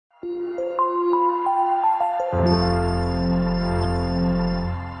Hello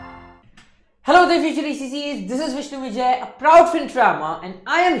there future ACCAs, this is Vishnu Vijay, a proud FinTrammer, and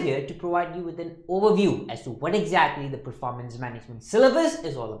I am here to provide you with an overview as to what exactly the performance management syllabus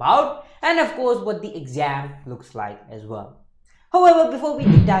is all about, and of course what the exam looks like as well. However, before we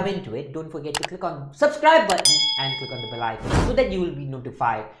dive into it, don't forget to click on the subscribe button and click on the bell icon so that you will be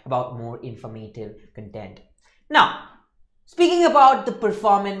notified about more informative content. Now, speaking about the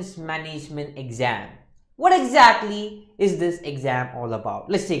performance management exam, what exactly is this exam all about?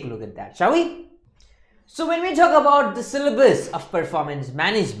 Let's take a look at that, shall we? So when we talk about the syllabus of performance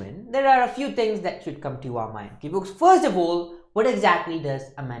management, there are a few things that should come to our mind. Okay, folks, first of all, what exactly does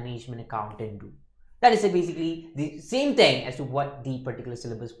a management accountant do? That is basically the same thing as to what the particular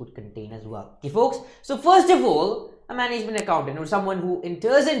syllabus would contain as well. Okay, folks. So first of all, a management accountant or someone who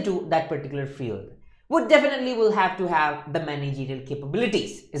enters into that particular field would definitely will have to have the managerial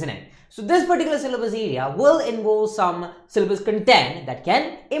capabilities, isn't it? So this particular syllabus area will involve some syllabus content that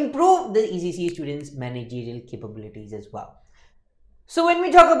can improve the ACCA students' managerial capabilities as well. So when we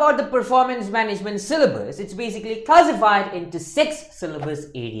talk about the performance management syllabus, it's basically classified into 6 syllabus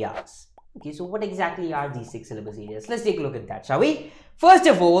areas. Okay, so what exactly are these 6 syllabus areas? Let's take a look at that, shall we? First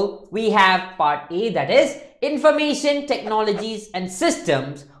of all, we have part A, that is Information Technologies and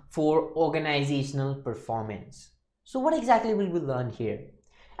Systems for organizational performance. So what exactly will we learn here?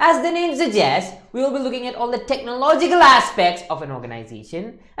 As the name suggests, we will be looking at all the technological aspects of an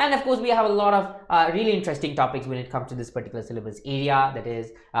organization, and of course we have a lot of really interesting topics when it comes to this particular syllabus area. That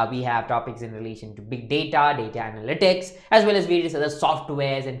is, we have topics in relation to big data, data analytics, as well as various other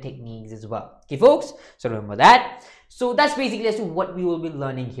softwares and techniques as well. Okay folks, so remember that. So that's basically as to what we will be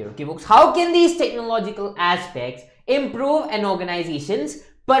learning here. Okay folks, how can these technological aspects improve an organization's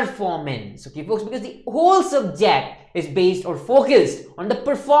performance? Okay folks, because the whole subject is based or focused on the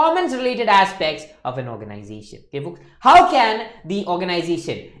performance related aspects of an organization. Okay folks, how can the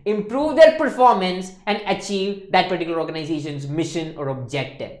organization improve their performance and achieve that particular organization's mission or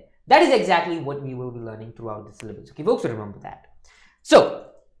objective? That is exactly what we will be learning throughout the syllabus. Okay folks, so remember that.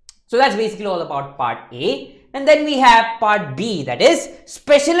 So that's basically all about part A. And then we have part B, that is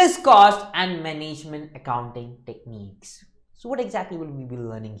specialist cost and management accounting techniques. So what exactly will we be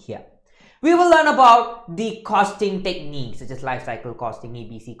learning here? We will learn about the costing techniques such as life cycle costing,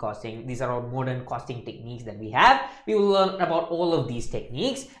 ABC costing. These are all modern costing techniques that we have. We will learn about all of these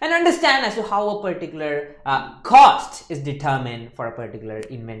techniques and understand as to how a particular cost is determined for a particular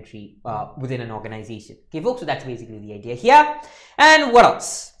inventory within an organization. Okay folks, so that's basically the idea here. And what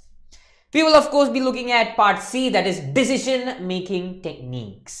else? We will of course be looking at part C, that is decision making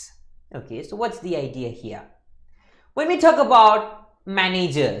techniques. Okay, so what's the idea here? When we talk about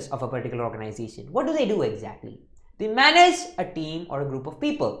managers of a particular organization, what do they do exactly? They manage a team or a group of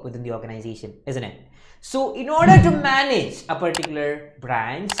people within the organization, isn't it? So in order to manage a particular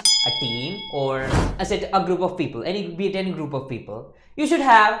branch, a team, or a group of people, be it any group of people, you should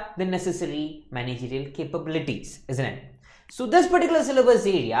have the necessary managerial capabilities, isn't it? So this particular syllabus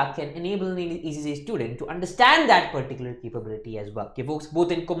area can enable an ACCA student to understand that particular capability as well. Okay, folks,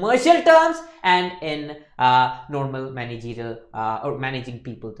 both in commercial terms and in normal managerial or managing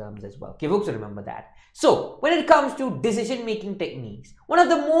people terms as well. Okay, folks, so remember that. So when it comes to decision-making techniques, one of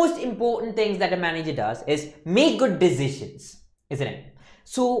the most important things that a manager does is make good decisions, isn't it?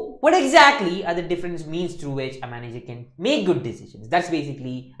 So what exactly are the different means through which a manager can make good decisions? That's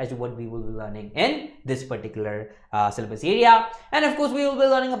basically as to what we will be learning in this particular syllabus area. And of course, we will be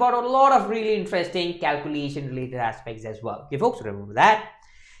learning about a lot of really interesting calculation related aspects as well. Okay, folks, remember that.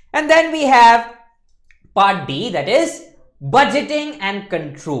 And then we have part D, that is budgeting and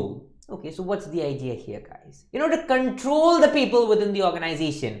control. Okay, so what's the idea here, guys? To control the people within the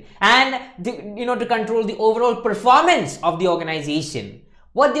organization and to control the overall performance of the organization.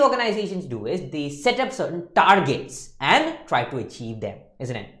 What the organizations do is they set up certain targets and try to achieve them,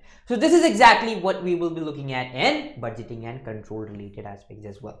 isn't it? So this is exactly what we will be looking at in budgeting and control related aspects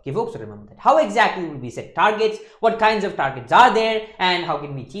as well. Okay, folks, so remember that. How exactly will we set targets? What kinds of targets are there? And how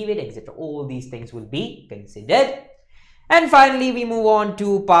can we achieve it, etc. All these things will be considered. And finally, we move on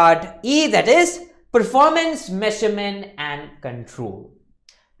to part E, that is performance measurement and control.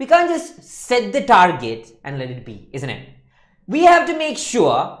 We can't just set the target and let it be, isn't it? We have to make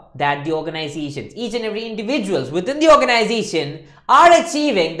sure that the organizations, each and every individuals within the organization are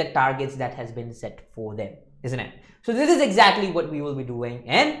achieving the targets that has been set for them, isn't it? So this is exactly what we will be doing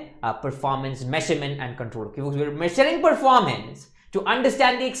in performance measurement and control. Okay, we're measuring performance to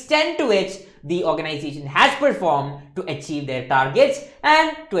understand the extent to which the organization has performed to achieve their targets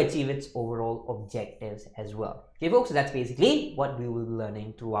and to achieve its overall objectives as well. Okay, folks, so that's basically what we will be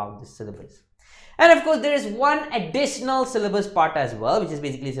learning throughout this syllabus. And of course, there is one additional syllabus part as well, which is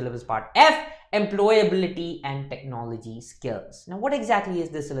basically syllabus part F, employability and technology skills. Now, what exactly is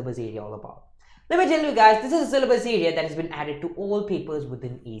this syllabus area all about? Let me tell you guys, this is a syllabus area that has been added to all papers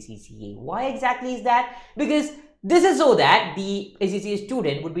within ACCA. Why exactly is that? Because this is so that the ACCA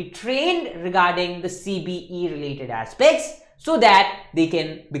student would be trained regarding the CBE related aspects so that they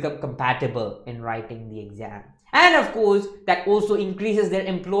can become compatible in writing the exam. And of course, that also increases their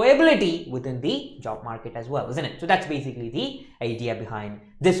employability within the job market as well, isn't it? So that's basically the idea behind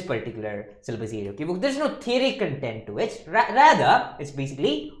this particular syllabus area. Okay, there's no theory content to it. Rather, it's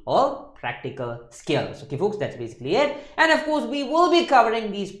basically all practical skills. Okay, folks, that's basically it. And of course, we will be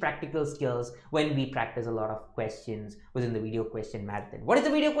covering these practical skills when we practice a lot of questions within the video question marathon. What is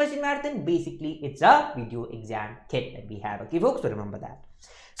the video question marathon? Basically, it's a video exam kit that we have. Okay, folks, so remember that.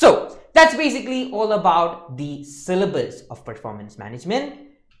 So that's basically all about the syllabus of performance management.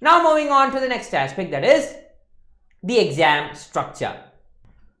 Now moving on to the next aspect, that is the exam structure.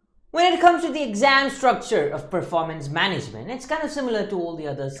 When it comes to the exam structure of performance management, it's kind of similar to all the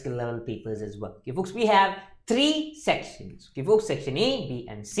other skill level papers as well. Okay, folks, we have 3 sections. Okay, folks, section A, B,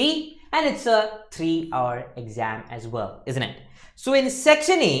 and C, and it's a 3-hour exam as well, isn't it? So in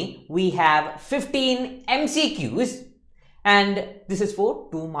section A, we have 15 MCQs. And this is for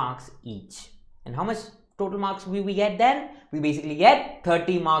 2 marks each. And how much total marks will we get then? We basically get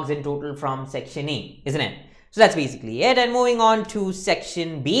 30 marks in total from section A, isn't it? So that's basically it. And moving on to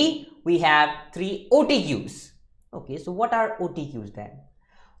section B, we have 3 OTQs. Okay, so what are OTQs then?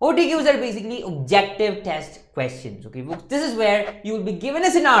 OTQs are basically objective test questions. Okay, folks, this is where you will be given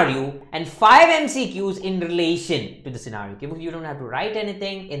a scenario and 5 MCQs in relation to the scenario. Okay, folks, you don't have to write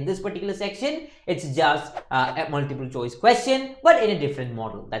anything in this particular section. It's just a multiple choice question, but in a different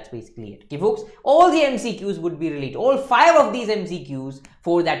model. That's basically it. Okay, folks, all the MCQs would be related. All 5 of these MCQs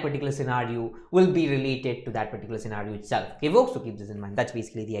for that particular scenario will be related to that particular scenario itself. Okay, folks, so keep this in mind. That's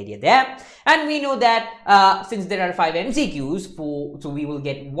basically the idea there. And we know that since there are 5 MCQs, so we will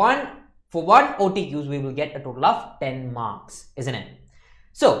get for one OTQs, we will get a total of 10 marks, isn't it?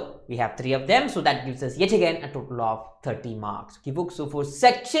 So we have 3 of them, so that gives us yet again a total of 30 marks. Okay, folks, so for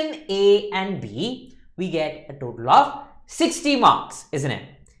section A and B, we get a total of 60 marks, isn't it?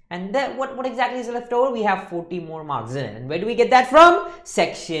 And then what exactly is left over? We have 40 more marks, isn't it? And where do we get that from?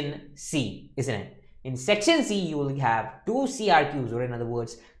 Section C, isn't it? In section C, you will have 2 CRQs, or in other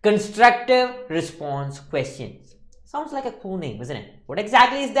words, constructive response questions. Sounds like a cool name, isn't it? What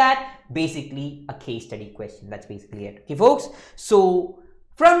exactly is that? Basically a case study question. That's basically it. Okay, folks. So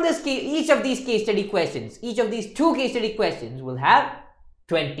from this case, each of these case study questions, each of these 2 case study questions will have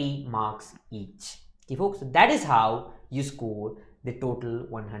 20 marks each. Okay, folks. So that is how you score the total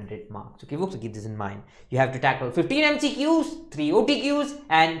 100 marks. Okay, folks. So keep this in mind. You have to tackle 15 MCQs, 3 OTQs,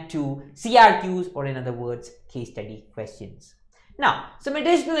 and 2 CRQs, or in other words, case study questions. Now, some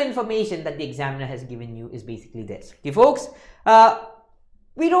additional information that the examiner has given you is basically this. Okay, folks,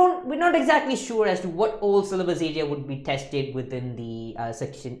 we're not exactly sure as to what all syllabus area would be tested within the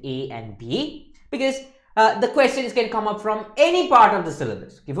section A and B, because the questions can come up from any part of the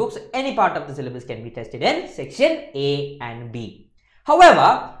syllabus. Okay, folks, any part of the syllabus can be tested in section A and B.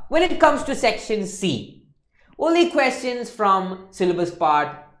 However, when it comes to section C, only questions from syllabus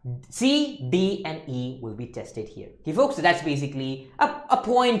part C, D, and E will be tested here. Okay, folks, so that's basically a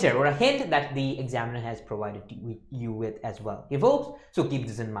pointer or a hint that the examiner has provided you with as well. Okay, folks, so keep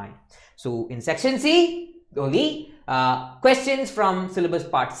this in mind. So in section C, only questions from syllabus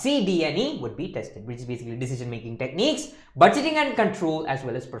part C, D, and E would be tested, which is basically decision-making techniques, budgeting and control, as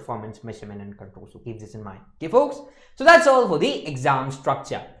well as performance measurement and control. So keep this in mind. Okay, folks, so that's all for the exam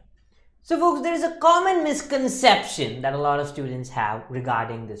structure. So folks, there is a common misconception that a lot of students have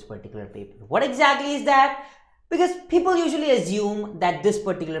regarding this particular paper. What exactly is that? Because people usually assume that this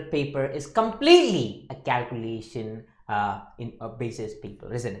particular paper is completely a calculation basis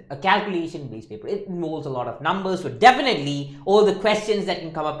paper, isn't it? A calculation based paper. It involves a lot of numbers, so definitely all the questions that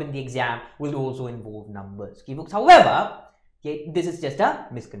can come up in the exam will also involve numbers. Okay, folks. However, okay, this is just a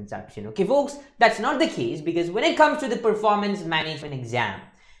misconception. Okay, folks, that's not the case, because when it comes to the performance management exam,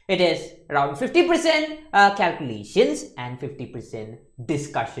 it is around 50% calculations and 50%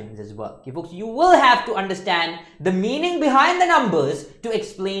 discussions as well. Okay, folks, you will have to understand the meaning behind the numbers to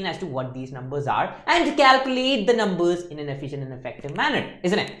explain as to what these numbers are and to calculate the numbers in an efficient and effective manner,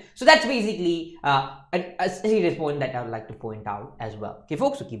 isn't it? So that's basically a serious point that I would like to point out as well. Okay,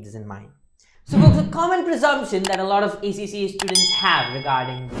 folks, so keep this in mind. So folks, a common presumption that a lot of ACCA students have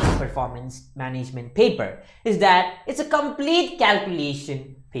regarding the performance management paper is that it's a complete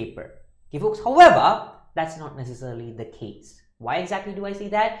calculation paper. Okay folks, however, that's not necessarily the case. Why exactly do I say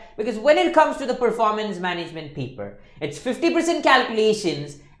that? Because when it comes to the performance management paper, it's 50%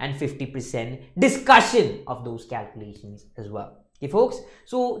 calculations and 50% discussion of those calculations as well. Okay folks,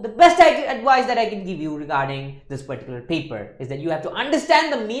 so the best advice that I can give you regarding this particular paper is that you have to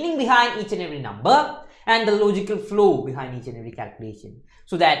understand the meaning behind each and every number and the logical flow behind each and every calculation,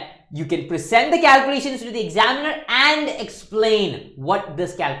 so that you can present the calculations to the examiner and explain what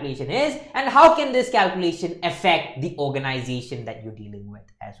this calculation is and how can this calculation affect the organization that you're dealing with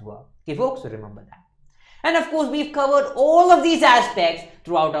as well. Okay folks, so remember that. And of course, we've covered all of these aspects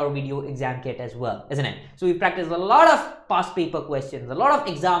throughout our video exam kit as well, isn't it? So we've practiced a lot of past paper questions, a lot of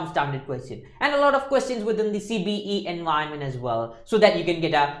exam standard questions, and a lot of questions within the CBE environment as well, so that you can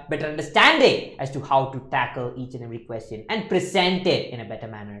get a better understanding as to how to tackle each and every question and present it in a better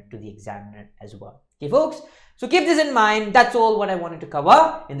manner to the examiner as well. Okay folks, so keep this in mind. That's all what I wanted to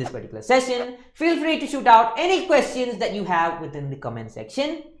cover in this particular session. Feel free to shoot out any questions that you have within the comment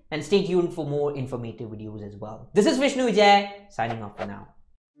section. And stay tuned for more informative videos as well. This is Vishnu Vijay signing off for now.